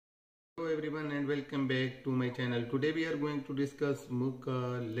Hello everyone and welcome back to my channel. Today we are going to discuss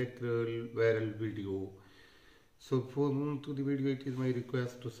Mokalecarol viral video. So before moving to the video, it is my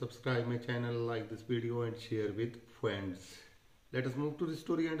request to subscribe my channel, like this video and share with friends. Let us move to the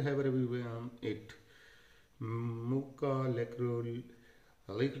story and have a review on it. Mokalecarol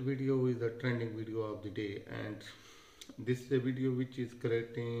little video is the trending video of the day, and this is a video which is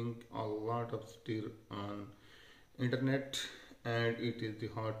creating a lot of stir on internet, and it is the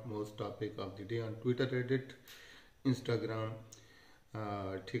hotmost topic of the day on Twitter, Reddit, Instagram,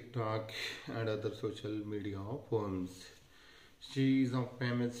 TikTok and other social media forms. She is a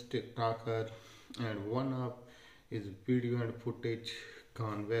famous TikToker, and one of his video and footage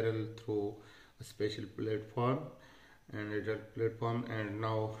gone viral through a special platform and adult platform, and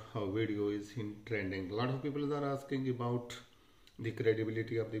now her video is in trending. A lot of people are asking about the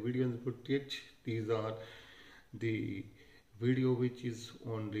credibility of the video and footage. These are the video which is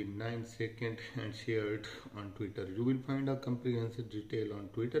only 9 seconds and shared on Twitter. You will find a comprehensive detail on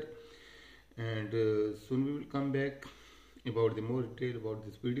Twitter, and soon we will come back about the more detail about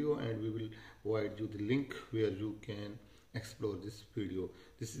this video, and we will provide you the link where you can explore this video.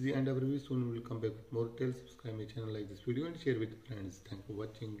 This is the end of the review. Soon we will come back with more details. Subscribe my channel, like this video and share with friends. Thanks for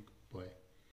watching. Bye.